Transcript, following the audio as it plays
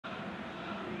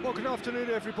Well, good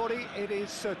afternoon, everybody. It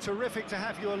is terrific to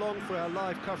have you along for our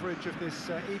live coverage of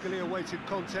this eagerly awaited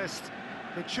contest.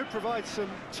 It should provide some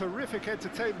terrific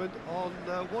entertainment on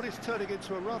what is turning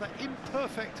into a rather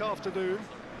imperfect afternoon.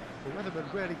 The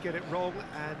weathermen rarely get it wrong,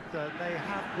 and they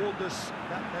have warned us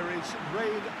that there is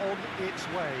rain on its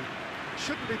way.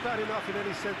 Shouldn't be bad enough in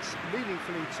any sense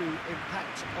meaningfully to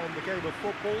impact on the game of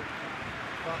football,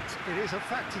 but it is a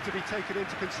factor to be taken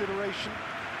into consideration.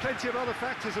 Plenty of other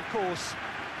factors, of course,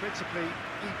 principally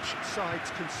each side's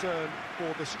concern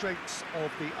for the strengths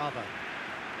of the other.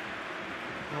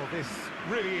 Well, this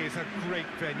really is a great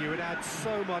venue. It adds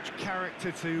so much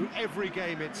character to every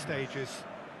game it stages.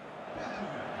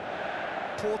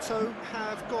 Porto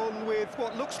have gone with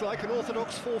what looks like an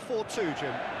orthodox 4-4-2,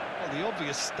 Jim. Well, the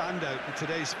obvious standout in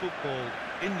today's football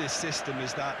in this system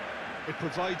is that it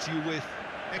provides you with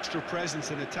extra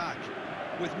presence in attack.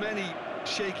 With many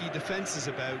shaky defences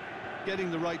about,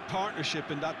 getting the right partnership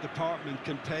in that department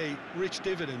can pay rich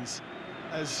dividends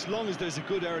as long as there's a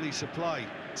good early supply.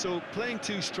 So playing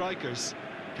two strikers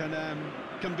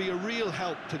can be a real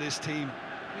help to this team.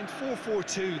 I mean,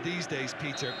 4-4-2 these days,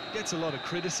 Peter, gets a lot of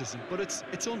criticism, but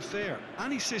it's unfair.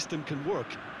 Any system can work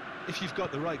if you've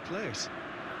got the right players.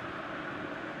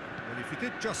 And if you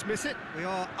did just miss it, we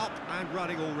are up and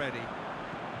running already.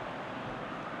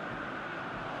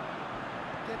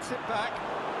 Gets it back.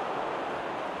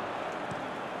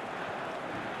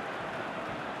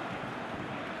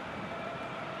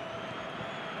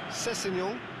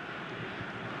 Sessegnon.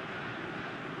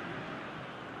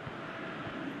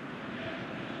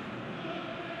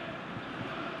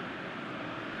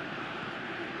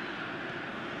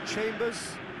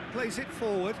 Chambers plays it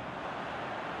forward.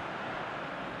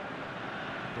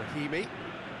 Brahimi.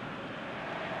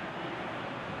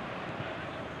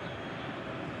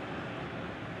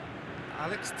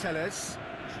 Alex Telles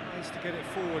tries to get it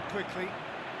forward quickly.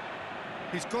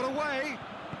 He's got away.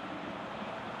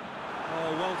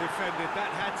 Oh, well defended.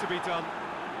 That had to be done.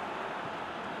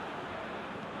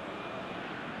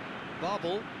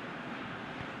 Babel.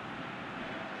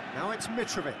 Now it's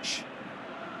Mitrovic.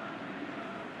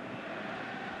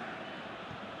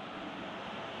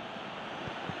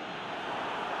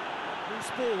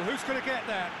 Loose ball. Who's going to get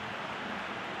that?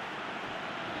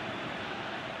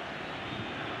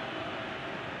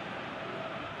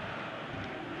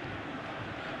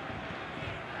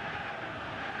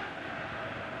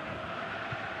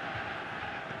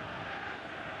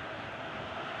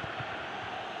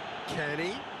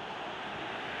 Kenny.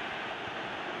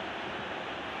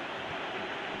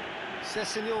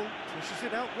 Sessegnon pushes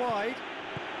it out wide.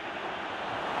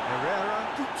 Herrera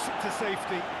boots it to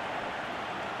safety.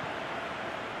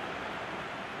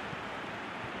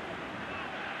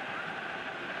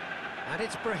 And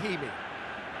it's Brahimi.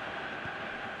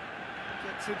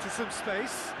 Gets into some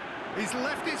space. He's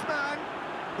left his man.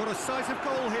 Got a sight of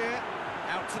goal here.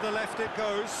 Out to the left it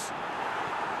goes.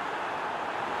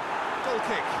 Goal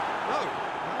kick. No,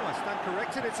 I stand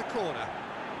corrected, it's a corner.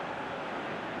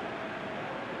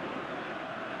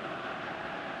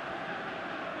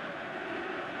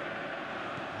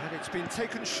 And it's been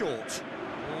taken short.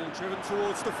 Ball driven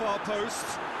towards the far post.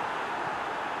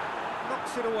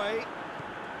 Knocks it away.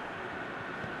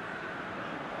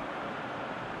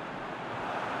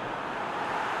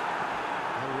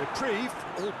 A reprieve,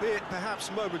 albeit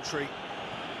perhaps momentary.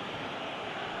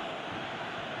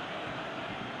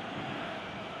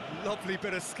 Lovely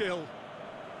bit of skill.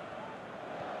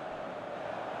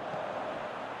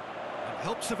 And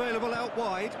help's available out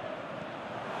wide.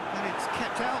 And it's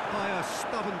kept out by a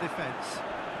stubborn defence.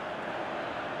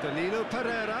 Danilo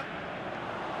Pereira.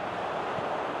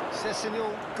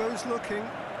 Sessegnon goes looking.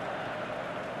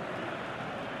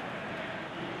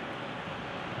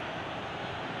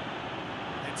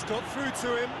 It's got through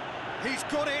to him. He's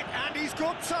got it, and he's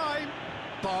got time.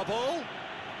 Babel.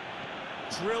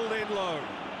 Drilled in low.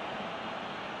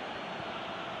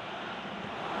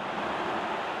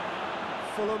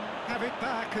 Fulham have it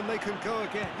back and they can go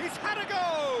again. He's had a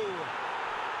go!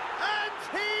 And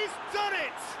he's done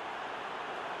it!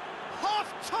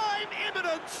 Half-time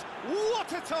imminent!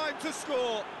 What a time to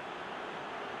score!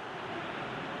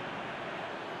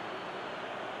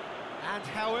 And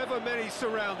however many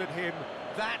surrounded him,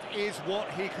 that is what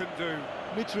he can do.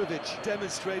 Mitrovic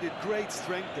demonstrated great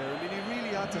strength there. I mean, he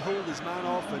really had to hold his man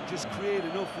off and just create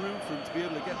enough room for him to be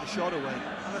able to get the shot away.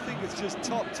 And I think it's just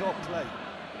top play.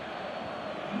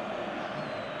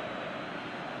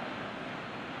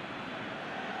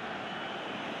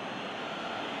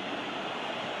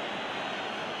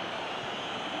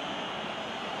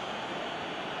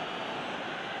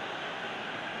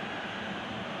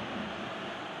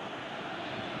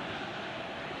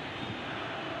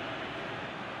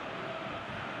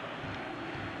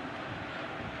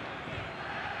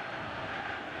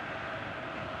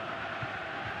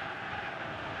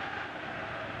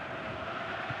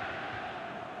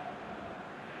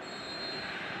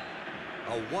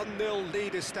 A 1-0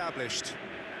 lead established.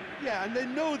 Yeah, and they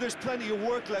know there's plenty of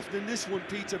work left in this one,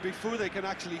 Peter, before they can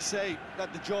actually say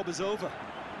that the job is over.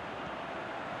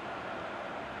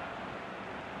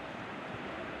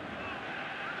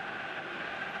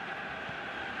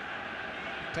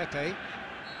 Pepe. And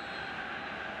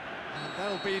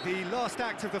that'll be the last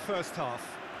act of the first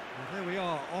half. Well, there we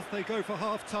are, off they go for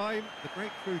half-time. The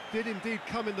breakthrough did indeed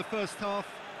come in the first half,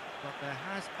 but there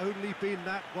has only been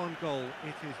that one goal.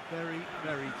 It is very,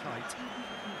 very tight.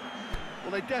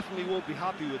 Well, they definitely won't be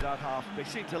happy with that half. They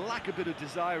seem to lack a bit of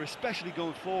desire, especially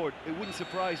going forward. It wouldn't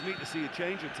surprise me to see a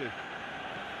change or two. And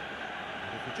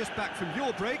if you're just back from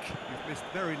your break, you've missed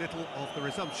very little of the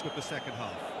resumption of the second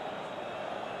half.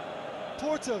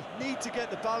 Porto need to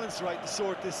get the balance right to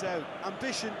sort this out.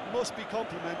 Ambition must be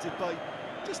complemented by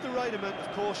just the right amount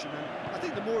of caution, and I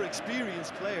think the more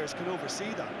experienced players can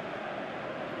oversee that.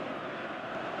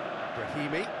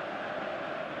 Brahimi.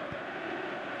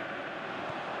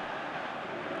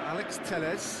 Alex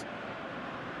Telles.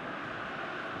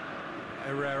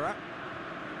 Herrera.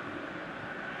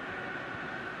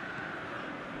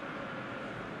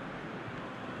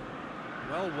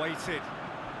 Well weighted.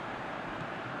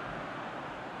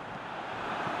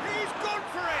 He's gone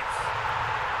for it!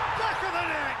 Back of the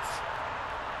net!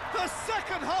 The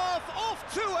second half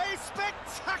off to a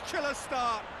spectacular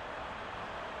start!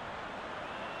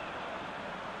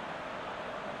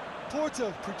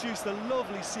 Porto produced a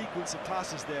lovely sequence of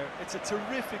passes there. It's a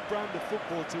terrific brand of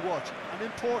football to watch, and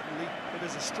importantly, it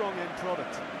is a strong end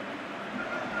product.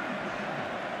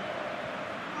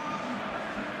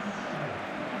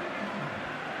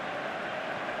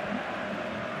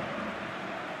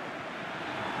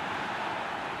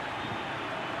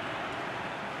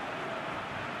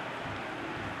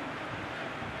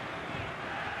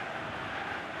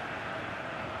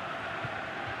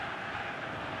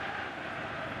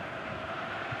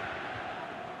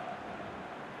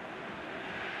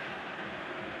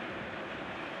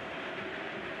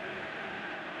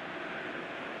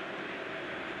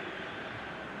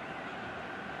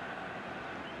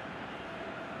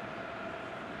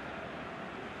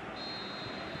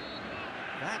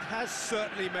 That has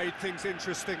certainly made things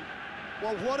interesting.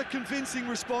 Well, what a convincing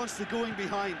response to going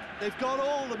behind. They've got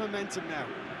all the momentum now.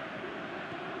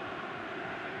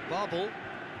 Babel.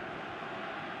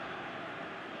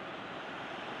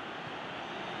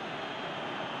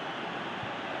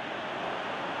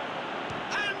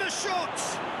 And the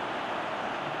shot!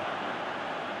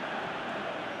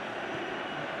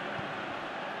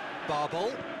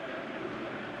 Babel.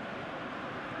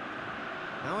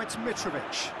 Now it's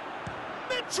Mitrovic.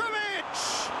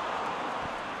 Mitrovic!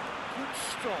 Good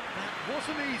stop, that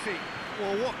wasn't easy.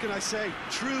 Well, what can I say?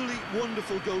 Truly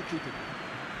wonderful goalkeeping.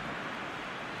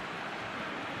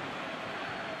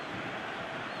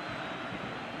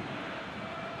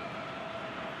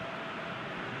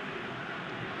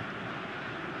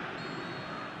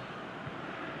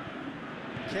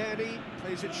 Kearney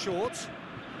plays it short.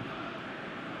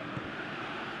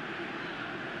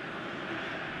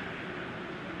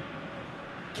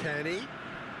 Kearney.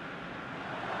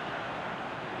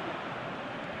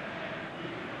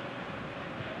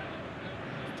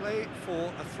 Play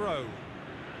for a throw.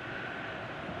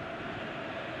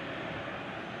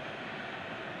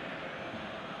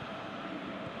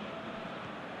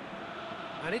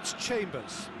 And it's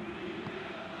Chambers.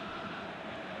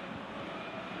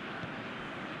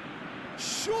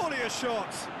 Surely a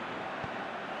shot!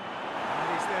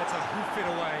 And he's there to hoof it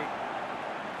away.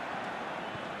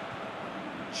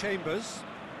 Chambers.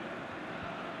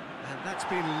 And that's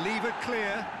been levered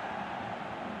clear.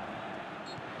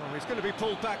 Oh, he's going to be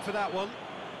pulled back for that one.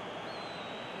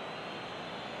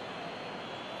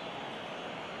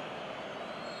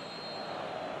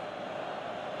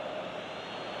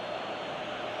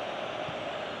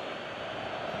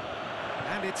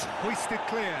 And it's hoisted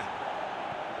clear.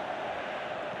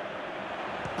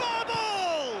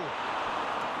 Bubble!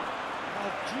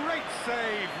 Oh, great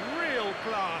save, real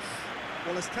class.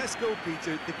 Well, as test goal,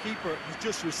 Peter, the keeper has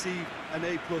just received an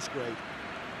A+ grade.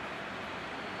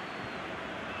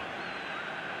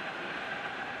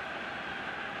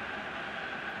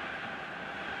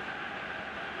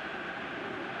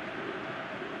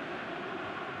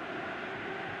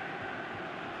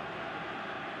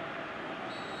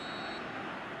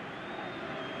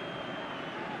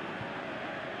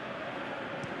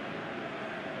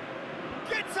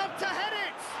 Gets up to head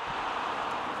it!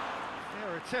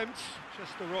 Fair attempt,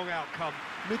 just the wrong outcome.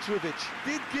 Mitrovic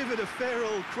did give it a fair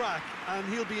old crack, and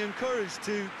he'll be encouraged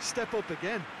to step up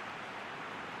again.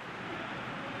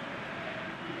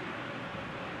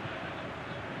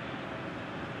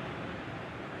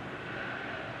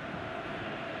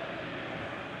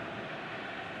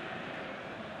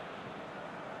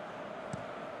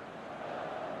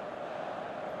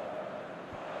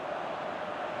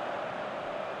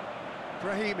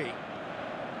 Brahimi.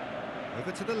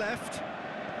 Over to the left.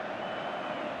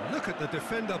 Look at the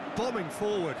defender bombing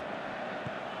forward.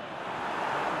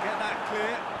 Get that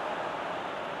clear.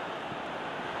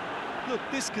 Look,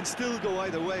 this can still go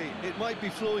either way. It might be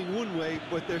flowing one way,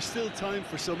 but there's still time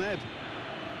for some ebb.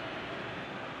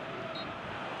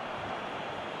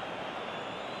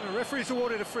 The referee's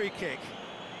awarded a free kick.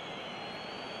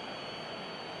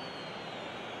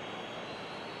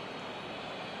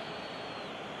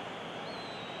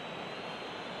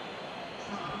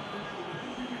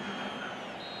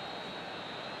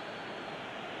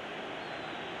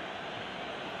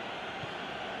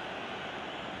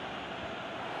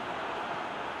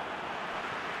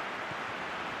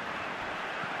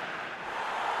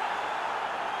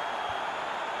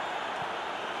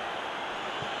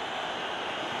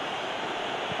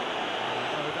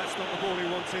 Not the ball he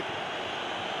wanted.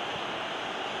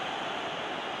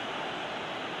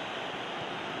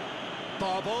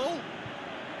 Barbol.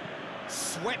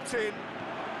 Swept in.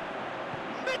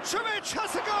 Mitrovic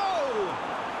has a goal!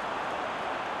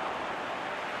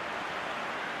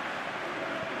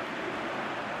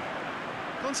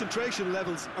 Concentration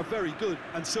levels are very good,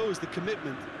 and so is the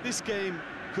commitment. This game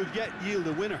could yet yield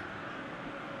a winner.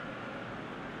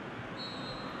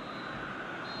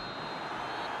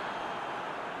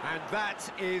 And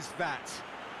that is that.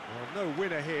 Well, no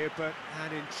winner here, but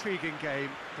an intriguing game.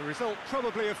 The result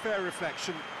probably a fair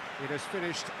reflection. It has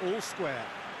finished all square.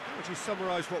 How would you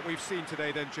summarise what we've seen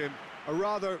today then, Jim? A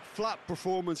rather flat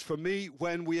performance for me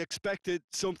when we expected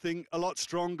something a lot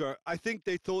stronger. I think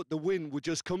they thought the win would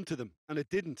just come to them, and it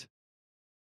didn't.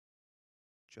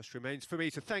 Just remains for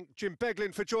me to thank Jim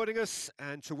Beglin for joining us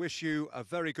and to wish you a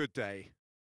very good day.